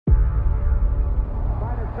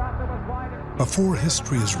Before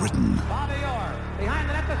history is written,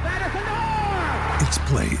 it's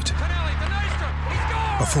played.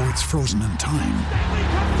 Before it's frozen in time,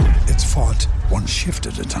 it's fought one shift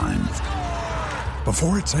at a time.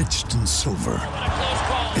 Before it's etched in silver,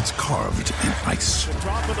 it's carved in ice.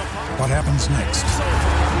 What happens next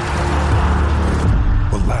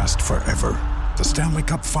will last forever. The Stanley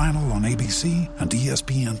Cup Final on ABC and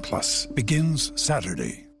ESPN Plus begins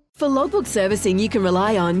Saturday. For logbook servicing you can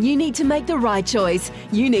rely on, you need to make the right choice.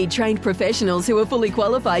 You need trained professionals who are fully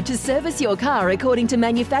qualified to service your car according to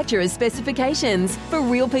manufacturer's specifications. For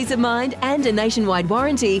real peace of mind and a nationwide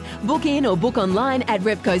warranty, book in or book online at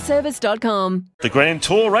repcoservice.com. The Grand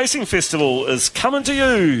Tour Racing Festival is coming to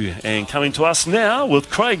you, and coming to us now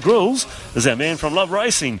with Craig Grills is our man from Love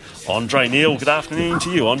Racing, Andre Neal. Good afternoon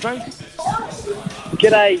to you, Andre.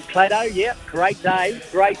 G'day, Clado. Yep, great day.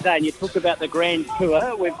 And you talk about the Grand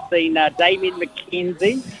Tour. We've seen Damien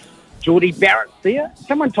McKenzie, Geordie Barrett's there.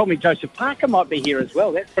 Someone told me Joseph Parker might be here as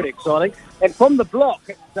well. That's pretty exciting. And from the block,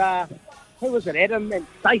 it's, who was it, Adam and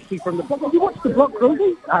Stacey from the block. Have you watched the block,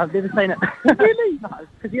 Grilsey? I've never seen it. Really? No,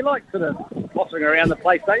 because you like sort of bossing around the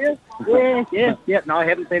place, don't you? Yeah. No, I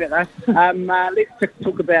haven't seen it, though. Let's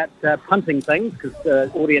talk about punting things, because the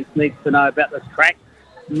audience needs to know about this track.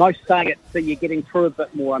 Most saying it, so you're getting through a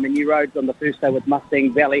bit more. I mean, you rode on the first day with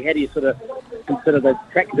Mustang Valley. How do you sort of consider the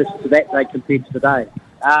track conditions to that day compared to today?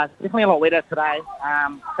 It's definitely a lot wetter today.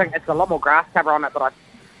 I think it's a lot more grass cover on it, but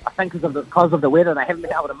I think because of the weather, they haven't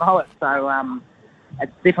been able to mow it. So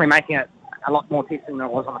it's definitely making it a lot more testing than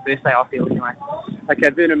it was on the first day, I feel, anyway.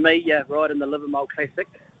 Okay, Vernon Mee, riding the Livermore Classic.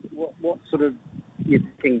 What sort of you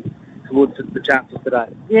thinking towards the chances today?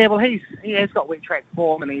 Yeah, well, he has got wet track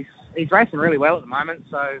form, and he's racing really well at the moment.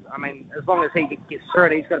 So, I mean, as long as he gets through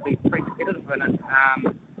it, he's got to be pretty competitive in it.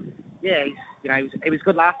 He was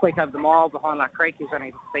good last week over the mile behind La Creek. He was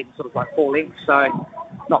only beaten sort of like 4 lengths, so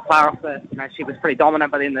not far off she was pretty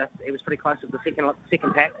dominant, but then he was pretty close to the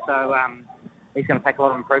second pack. So he's going to take a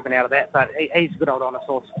lot of improvement out of that. But he's a good old honest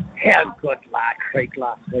horse. How good La Creek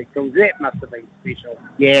last week? That must have been special.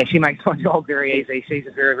 Yeah, she makes my job very easy. She's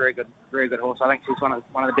a very, very good horse. I think she's one of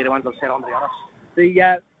the better ones I've sat on, to be honest.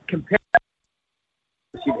 The comparative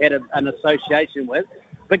you've had an association with,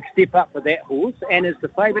 big step up for that horse, and is the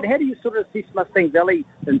favourite. How do you sort of assess Mustang Valley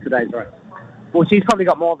in today's race? Well, she's probably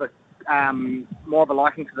got more of a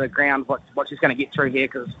liking to the ground, what she's going to get through here,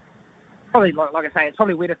 because probably, like I say, it's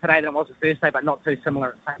probably wetter today than it was the first day, but not too similar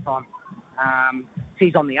at the same time.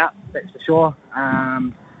 She's on the up, that's for sure.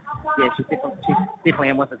 She's definitely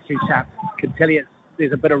in with it. She's sharp. Can tell you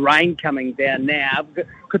there's a bit of rain coming down now.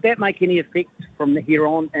 Could that make any effect from here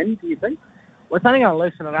on in, do you think? Well, it's only going to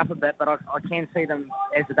loosen it up a bit, but I can see them,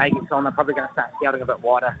 as the day gets on, they're probably going to start scouting a bit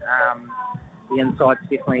wider. The inside's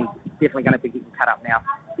definitely going to be getting cut up now.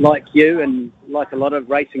 Like you and like a lot of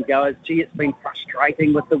racing goers, it's been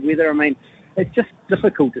frustrating with the weather. I mean, it's just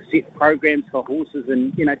difficult to set programs for horses,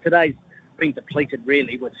 and, today's been depleted,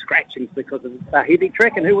 really, with scratchings because of a heavy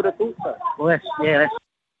track, and who would have thought so? Well, that's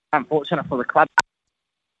unfortunate for the club.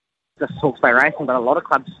 Just Hawke's Bay Racing, but a lot of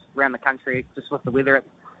clubs around the country, just with the weather.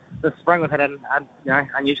 This spring we've had an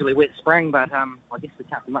unusually wet spring, but I guess we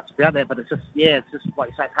can't do much about that. But it's just like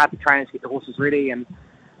you say, it's hard to train to get the horses ready, and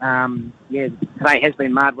today has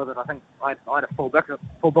been mad with it. I think I had a full book of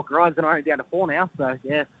rides, and I'm only down to 4 now. So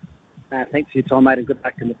yeah. Thanks for your time, mate, and good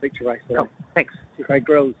luck in the feature race today. Oh, thanks. Craig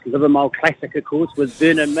Grills, Livermore Classic, of course, with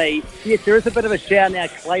Vernon Mee. Yes, there is a bit of a shower now,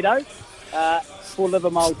 Clado, for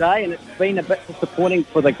Livermore Day, and it's been a bit disappointing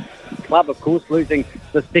for the club, of course, losing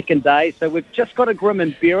the second day. So we've just got to grim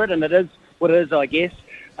and bear it, and it is what it is, I guess.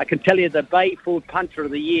 I can tell you the Bay Ford Punter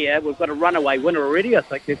of the Year, we've got a runaway winner already, I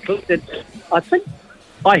think. I think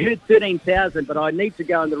I heard 13,000, but I need to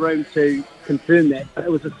go in the room to confirm that. But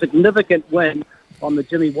it was a significant win on the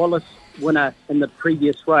Jimmy Wallace winner in the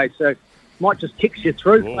previous race. So might just kick you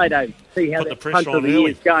through, Plato, see how that Punter of the Year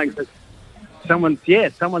is going.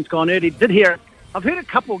 Someone's gone early. Did hear it. I've heard a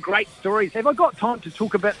couple of great stories. Have I got time to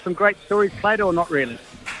talk about some great stories, Plato, or not really?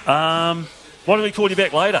 Why don't we call you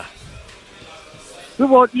back later?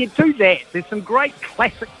 Well, do that. There's some great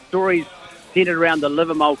classic stories centred around the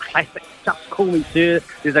Livermore Classic. Just call me sir.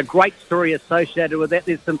 There's a great story associated with that.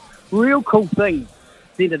 There's some real cool things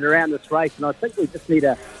centred around this race, and I think we just need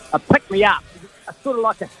a pick-me-up. Sort of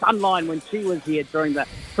like a Sunline when she was here during the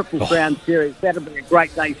Triple Crown Series. That'll be a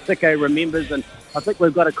great day. Sicko remembers, and I think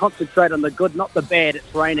we've got to concentrate on the good, not the bad.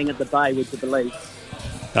 It's raining at the Bay, would you believe?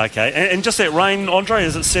 Okay, and just that rain, Andre,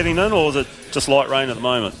 is it setting in, or is it just light rain at the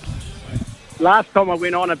moment? Last time I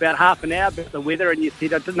went on about half an hour about the weather, and you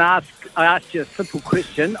said I didn't ask I asked you a simple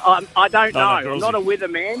question. I don't know. No, I'm not a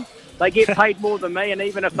weatherman. They get paid more than me, and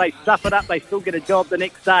even if they stuff it up, they still get a job the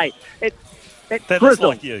next day. It's That is drizzle.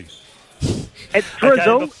 like you. It's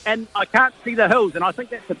drizzle, look- and I can't see the hills, and I think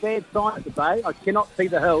that's a bad sign today. I cannot see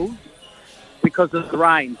the hills because of the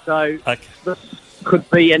rain. So Okay. this could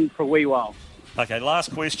be in for a wee while. Okay,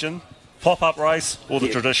 last question. Pop-up race or the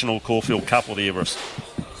traditional Caulfield Cup or the Everest?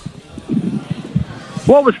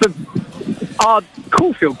 What was the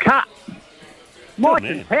Caulfield Cup? Might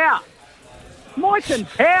man. and power. Might and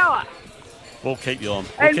power. We'll keep you on.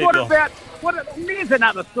 And keep what you on. about... There's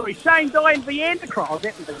another story. Shane Dye and Viandercross.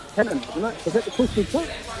 That was the Cannon, wasn't it? Was that the Caulfield Cup?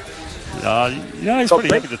 He's Got pretty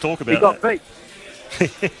beat. happy to talk He about got that. beat.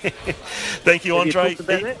 Thank you, Have you Andre. talked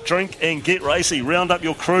about Eat, that? drink and get racy. Round up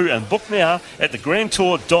your crew and book now at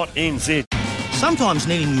thegrandtour.nz. Sometimes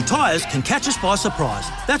needing new tyres can catch us by surprise.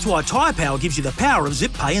 That's why Tyre Power gives you the power of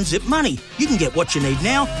Zip Pay and Zip Money. You can get what you need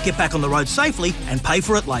now, get back on the road safely and pay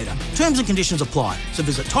for it later. Terms and conditions apply. So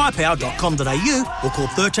visit tyrepower.com.au or call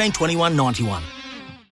 13 21 91.